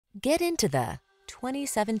Get into the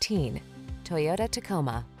 2017 Toyota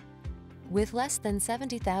Tacoma. With less than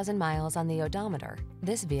 70,000 miles on the odometer,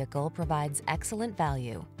 this vehicle provides excellent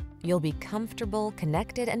value. You'll be comfortable,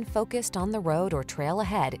 connected, and focused on the road or trail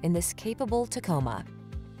ahead in this capable Tacoma.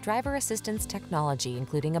 Driver assistance technology,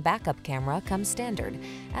 including a backup camera, comes standard,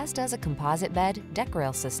 as does a composite bed, deck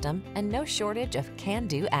rail system, and no shortage of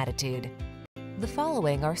can-do attitude. The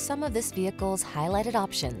following are some of this vehicle's highlighted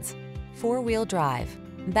options: four-wheel drive,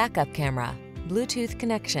 backup camera, Bluetooth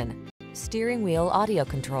connection, steering wheel audio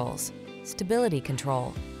controls, stability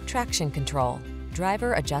control, traction control,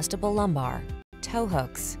 driver adjustable lumbar, tow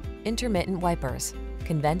hooks, intermittent wipers,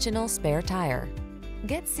 conventional spare tire.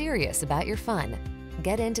 Get serious about your fun.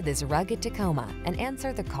 Get into this rugged Tacoma and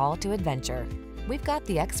answer the call to adventure. We've got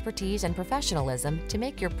the expertise and professionalism to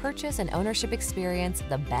make your purchase and ownership experience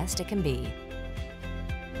the best it can be.